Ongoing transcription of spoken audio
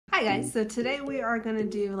Hi guys, so today we are gonna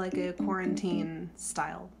do like a quarantine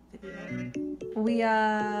style video. We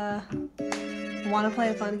want to play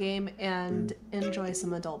a fun game and enjoy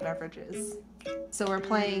some adult beverages. So we're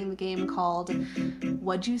playing the game called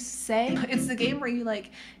What'd You Say? It's the game where you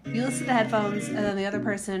listen to headphones and then the other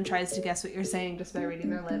person tries to guess what you're saying just by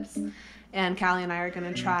reading their lips. And Callie and I are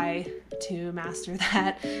gonna try to master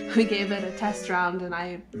that. We gave it a test round and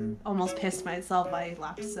I almost pissed myself. I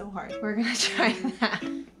laughed so hard. We're gonna try that.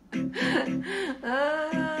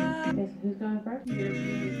 Who's going first? Your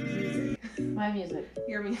music. My music.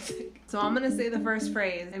 Your music. So I'm gonna say the first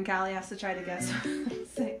phrase and Callie has to try to guess what I'm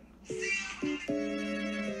saying.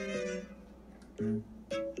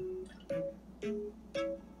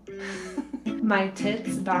 My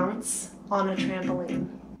tits bounce on a trampoline.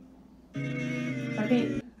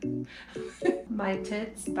 Okay. My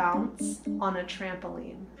tits bounce on a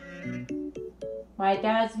trampoline. My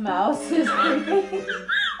dad's mouse is creeping.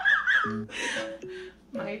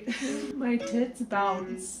 My tits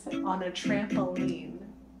bounce on a trampoline.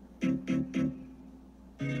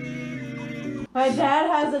 My dad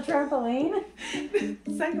has a trampoline.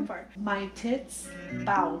 Second part. My tits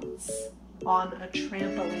bounce on a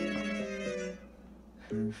trampoline.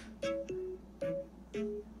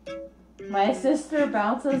 My sister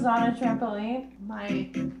bounces on a trampoline.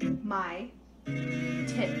 My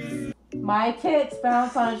tits. My tits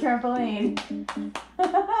bounce on a trampoline.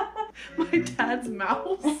 My dad's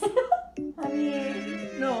mouse. I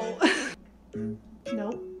mean, No.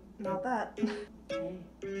 Nope, not that.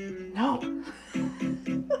 No. I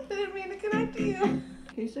didn't mean to connect to you. Can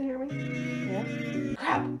you still hear me? yeah.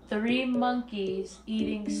 Crap. 3 monkeys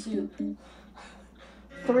eating soup.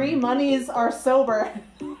 3 monies are sober.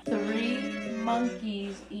 3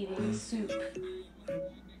 monkeys eating soup.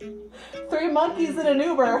 3 monkeys in an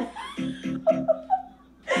Uber.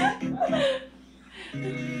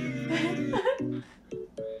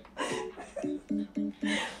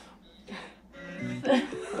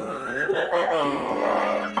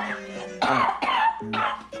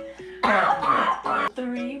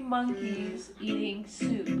 Three monkeys eating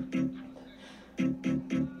soup.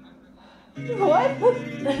 What?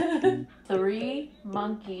 3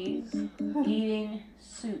 monkeys eating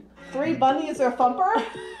soup. 3 bunnies or thumper?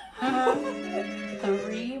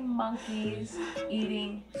 3 monkeys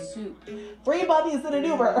eating soup. 3 bunnies in an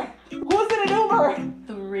Uber. Who's in an Uber?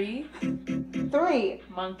 3 3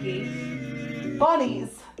 monkeys. bunnies.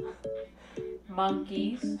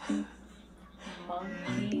 Monkeys.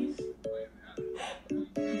 Monkeys.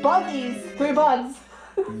 Bunnies. 3 buns.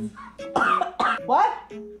 What?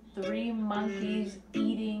 3 monkeys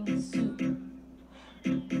eating soup.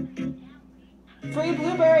 3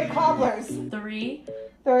 blueberry cobblers. 3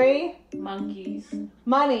 3 monkeys.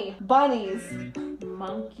 money. Bunnies.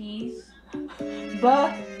 Monkeys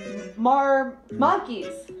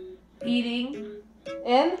Monkeys. eating.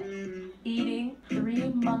 In. 3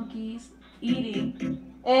 monkeys eating.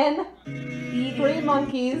 In. 3 3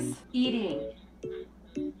 monkeys. eating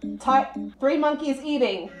 3 monkeys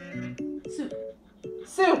eating. soup.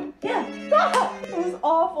 Soup. Yeah. It was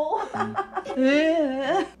awful.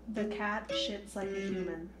 The cat shits like a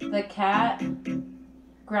human. The cat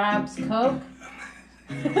grabs Coke.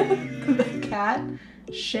 The cat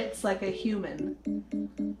shits like a human.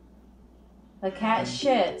 The cat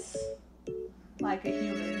shits Like a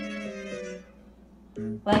human.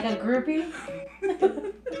 like a groupie.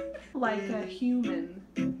 Like a human.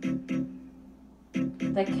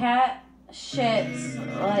 The cat shits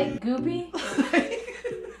like goopy.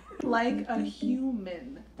 Like a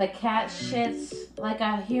human. The cat shits like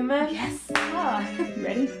a human. Yes. Ah.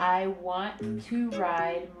 Ready? I want to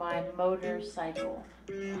ride my motorcycle.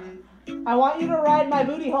 I want you to ride my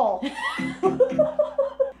booty hole.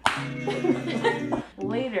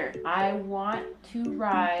 Later, I want to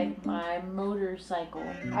ride my motorcycle.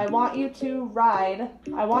 I want you to ride.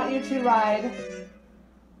 I want you to ride.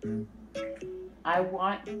 I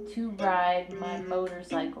want to ride my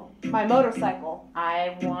motorcycle. My motorcycle.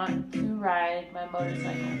 I want to ride my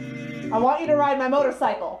motorcycle. I want you to ride my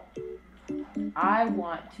motorcycle. I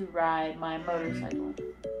want to ride my motorcycle.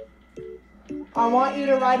 I want you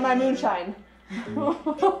to ride my moonshine.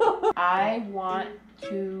 I want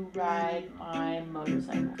to ride my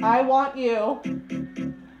motorcycle. I want you.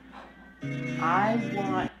 I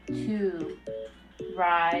want to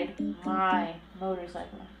ride my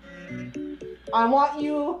motorcycle. I want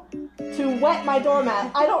you to wet my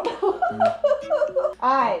doormat. I don't know.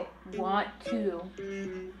 I Want to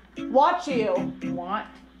watch you. want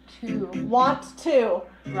to Want to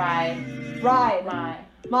ride ride my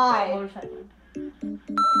my motorcycle.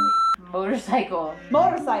 Motorcycle.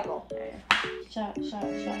 motorcycle. Okay. Shot.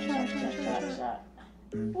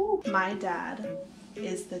 Ooh. My dad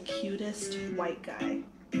is the cutest white guy.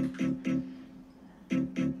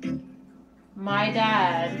 My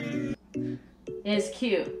dad is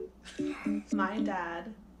cute. My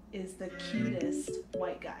dad is the cutest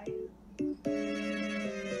white guy.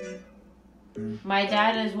 My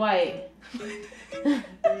dad is white.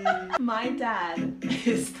 My dad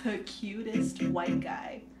is the cutest white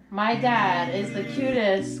guy. My dad is the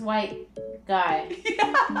cutest white guy.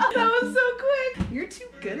 Yeah, that was so quick. You're too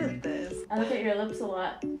good at this. I look at your lips a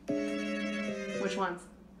lot. Which ones?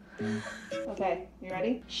 Okay, you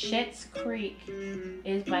ready? Schitt's Creek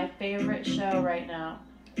is my favorite show right now.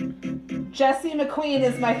 Jesse McQueen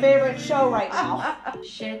is my favorite show right now.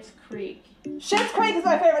 Schitt's Creek. Schitt's Creek is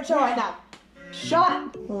my favorite show right now.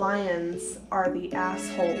 Shut. Lions are the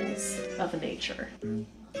assholes of nature.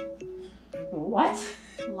 What?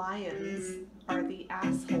 Lions are the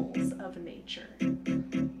assholes of nature.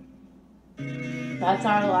 That's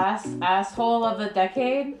our last asshole of the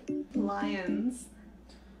decade? Lions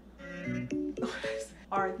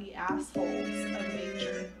are the assholes of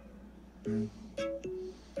nature.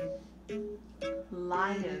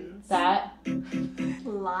 Lions. That.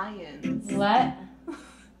 Lions. Let.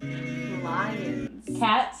 Lions.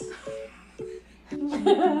 Cats.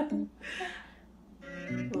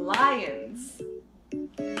 Lions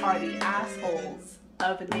are the assholes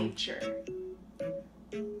of nature.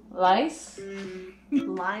 Lice.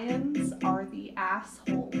 Lions are the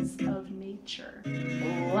assholes of nature.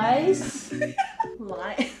 Lice.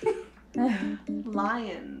 Lions.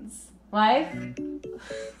 Life.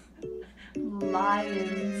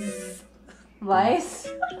 Lions. Lice.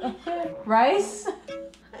 Rice.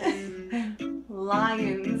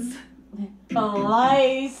 Lions.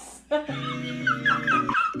 Lice. Am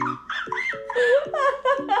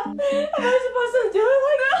I supposed to do it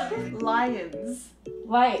like that? Lions.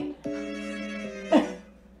 Light.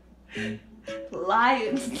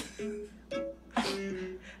 Lions.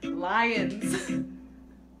 Lions.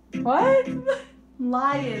 What?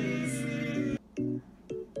 Lions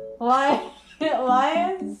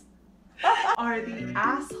Lions? are the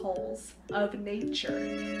assholes of nature.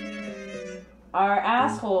 Our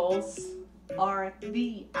assholes Are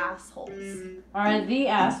the assholes are the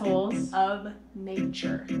assholes of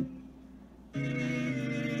nature.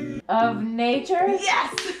 of nature?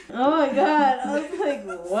 Yes! Oh my god. I was like,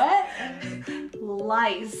 what?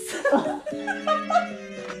 Lice.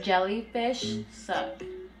 Jellyfish suck.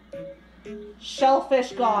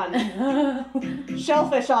 Shellfish gone.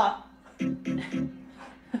 Shellfish off. You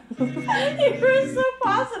were so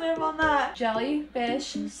positive on that.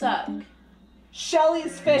 Jellyfish suck.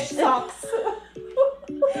 Shelly's fish sucks.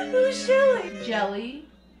 Who's Shelly?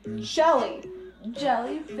 Shelly.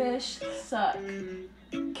 Jellyfish suck.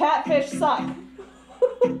 Catfish suck.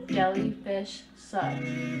 Jellyfish suck.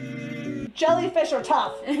 Jellyfish are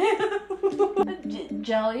tough.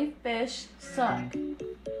 Jellyfish suck.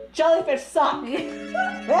 Jellyfish suck.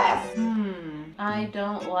 Yes. I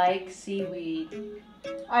don't like seaweed.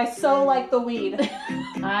 I so like the weed.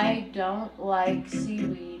 I don't like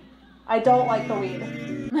seaweed. I don't like the weed.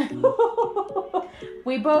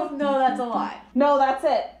 We both know that's a lie. No, that's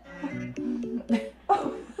it.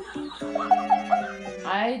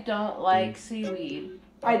 I don't like seaweed.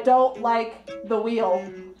 I don't like the wheel.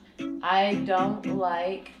 I don't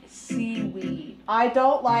like seaweed. I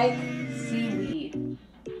don't like Seaweed.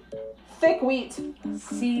 thick wheat.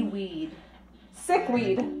 Seaweed. Sick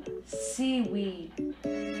weed. Seaweed.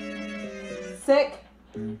 Sick.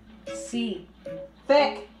 Sea.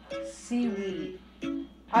 Thick. Seaweed.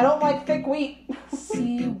 I don't like thick wheat.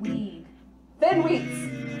 Seaweed. Thin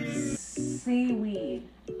wheats. Seaweed.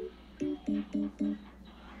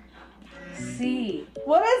 Sea.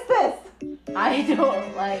 What is this? I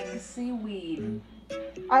don't like seaweed.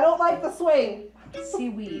 I don't like the swing.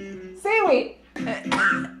 Seaweed. Seaweed.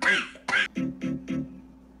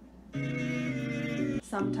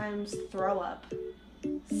 Sometimes throw up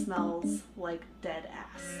smells like dead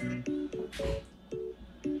ass.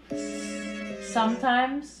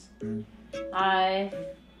 Sometimes I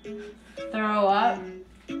throw up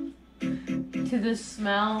to the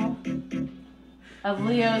smell of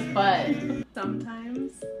Leo's butt.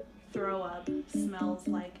 Sometimes throw up smells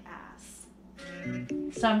like ass.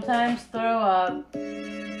 Sometimes throw up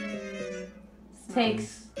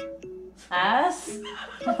takes ass.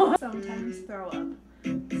 Sometimes throw up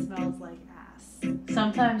smells like ass.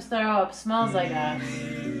 Sometimes throw up smells like ass.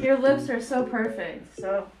 Your lips are so perfect.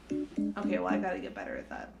 So Okay, well, I gotta get better at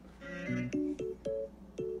that.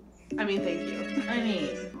 I mean, thank you. I mean,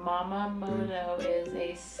 Mama Moto is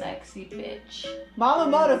a sexy bitch. Mama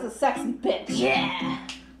Moto's a sexy bitch. Yeah.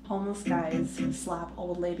 Homeless guys slap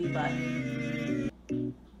old lady butt.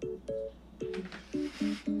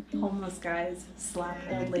 Homeless guys slap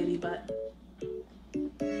old lady butt.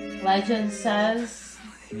 Legend says,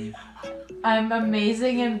 I'm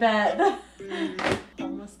amazing in bed.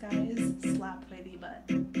 Homeless guys slap lady butt.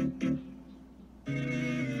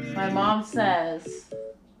 My mom says,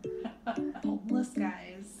 Homeless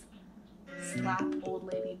guys slap old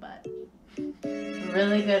lady butt. I'm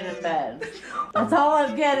really good in bed. That's all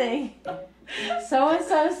I'm getting.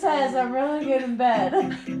 So-and-so says I'm really good in bed.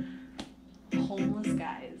 Homeless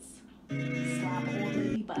guys slap old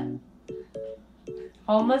lady butt.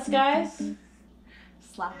 Homeless guys,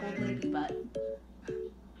 Slap old lady butt.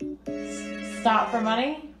 stop for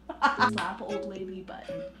money. Slap old lady butt.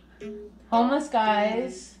 Homeless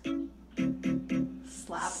guys,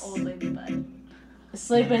 Slap old lady butt.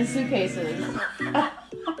 sleep in suitcases.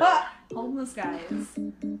 Homeless guys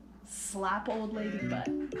slap old lady butt.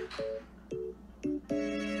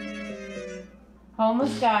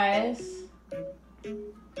 Homeless guys,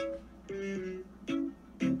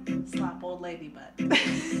 Slap old lady butt.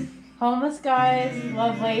 homeless guys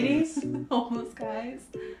love ladies. Homeless guys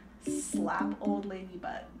slap old lady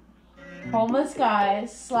butt. Homeless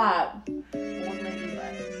guys slap Old lady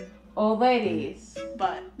butt. old ladies.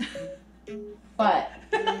 Butt. But,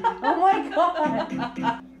 oh my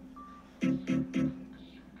god.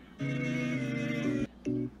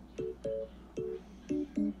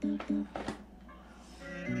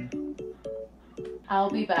 I'll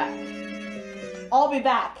be back. I'll be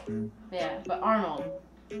back Yeah, but Arnold.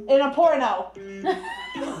 in a porno.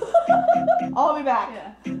 I'll be back.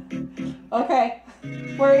 Yeah. Okay.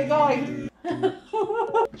 Where are you going?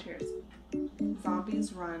 Cheers.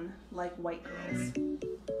 Zombies run like white girls.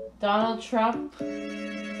 Donald Trump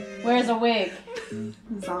wears a wig.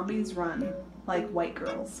 Zombies run like white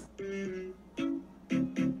girls.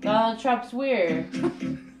 Donald Trump's weird.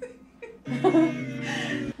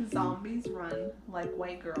 Zombies run like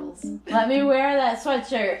white girls. Let me wear that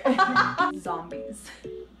sweatshirt. Zombies.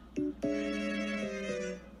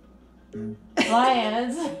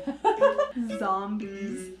 Lions.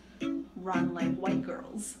 Zombies run like white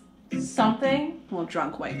girls. Something. Well,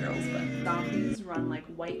 drunk white girls, but zombies run like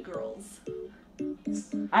white girls.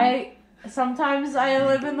 Sometimes I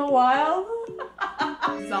live in the wild.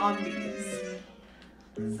 Zombies.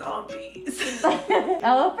 Zombies.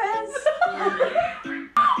 Elephants.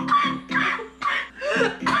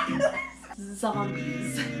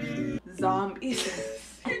 Zombies. Zombies.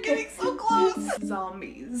 You're getting so close.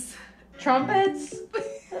 Zombies. Trumpets.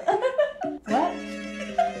 What?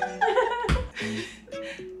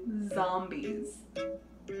 Zombies.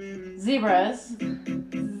 Zebras.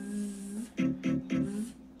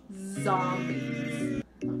 Zombies.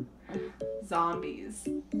 Zombies.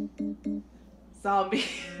 Zombies.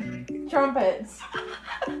 Trumpets.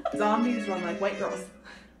 Zombies run like white girls.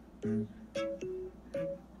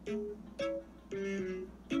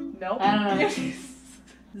 Nope. I don't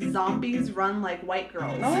know. Zombies run like white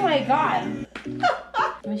girls. Oh my god.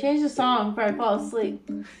 Let me change the song before I fall asleep.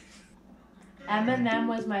 Eminem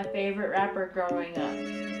was my favorite rapper growing up.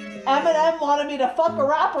 Eminem wanted me to fuck a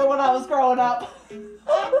rapper when I was growing up.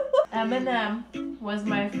 Eminem was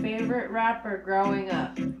my favorite rapper growing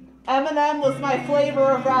up. Eminem was my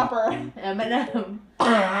flavor of rapper. Eminem.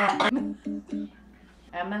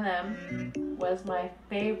 Eminem was my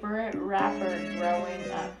favorite rapper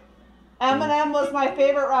growing up. Eminem was my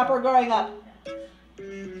favorite rapper growing up.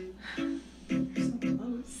 So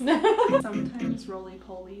close. Sometimes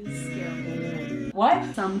roly-polies scare me.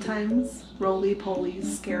 What? Sometimes roly-polies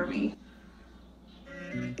scare me.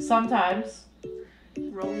 Sometimes.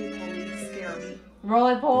 Roly-polies scare me.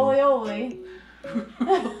 Roly-poly-oly.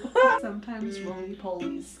 Sometimes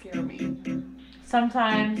roly-polies scare me.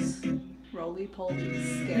 Sometimes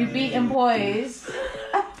Roly-polies scare you me. beat employees.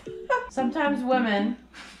 Sometimes women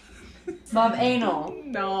love anal.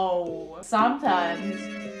 No. Sometimes.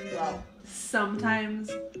 Well, sometimes.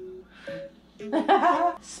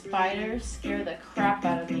 Spiders scare the crap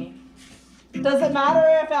out of me. Does it matter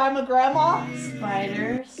if I'm a grandma?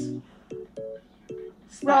 Spiders.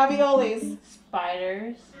 Raviolis.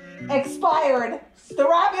 Spiders. Expired. The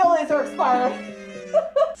raviolis are expired.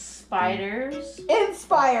 Spiders.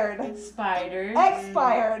 Inspired. Spiders.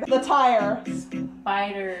 Expired. The tire.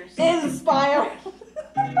 Spiders. Inspired.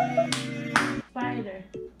 Spider.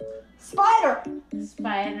 Spider.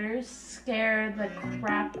 Spiders scare the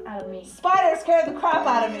crap out of me. Spider scared the crap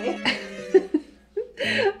out of me.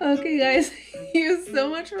 Okay, guys. you so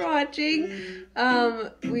much for watching.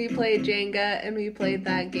 We played Jenga and we played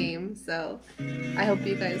that game, so I hope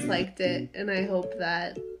you guys liked it, and I hope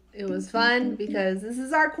that it was fun because this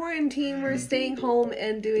is our quarantine. We're staying home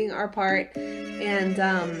and doing our part,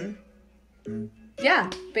 and yeah,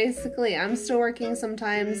 basically I'm still working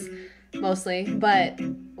sometimes, mostly, but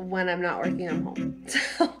when I'm not working, I'm home.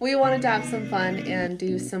 So we wanted to have some fun and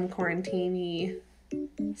do some quarantine-y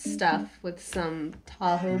stuff with some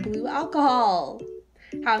Tahoe Blue alcohol.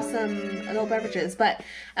 Have some adult beverages. But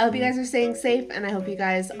I hope you guys are staying safe, and I hope you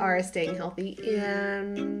guys are staying healthy.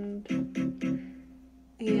 And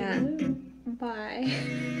yeah, bye.